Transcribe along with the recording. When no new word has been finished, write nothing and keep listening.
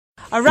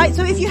Alright,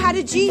 so if you had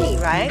a genie,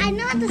 right? I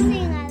know the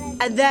thing.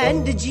 And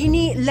then the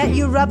genie let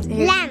you rub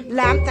his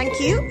lamp, thank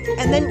you.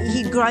 And then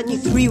he'd grant you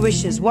 3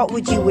 wishes. What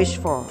would you wish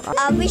for?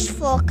 I wish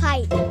for a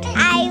kite.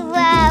 I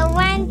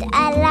want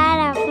a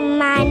lot of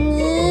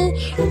money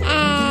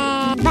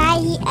and buy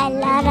a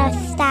lot of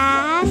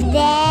stuff.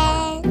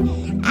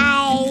 Then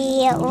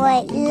I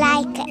would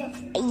like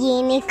a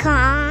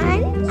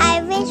unicorn.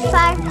 I wish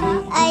for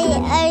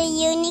a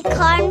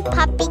unicorn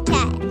puppy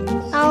cat.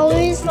 I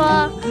wish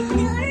for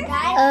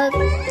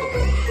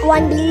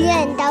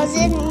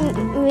 1,000,000,000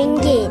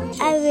 ringgit.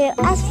 I will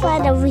ask for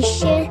the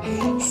wishes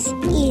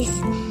is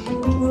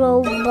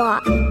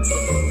robots.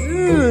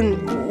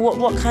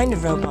 What kind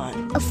of robot?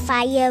 A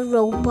fire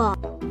robot.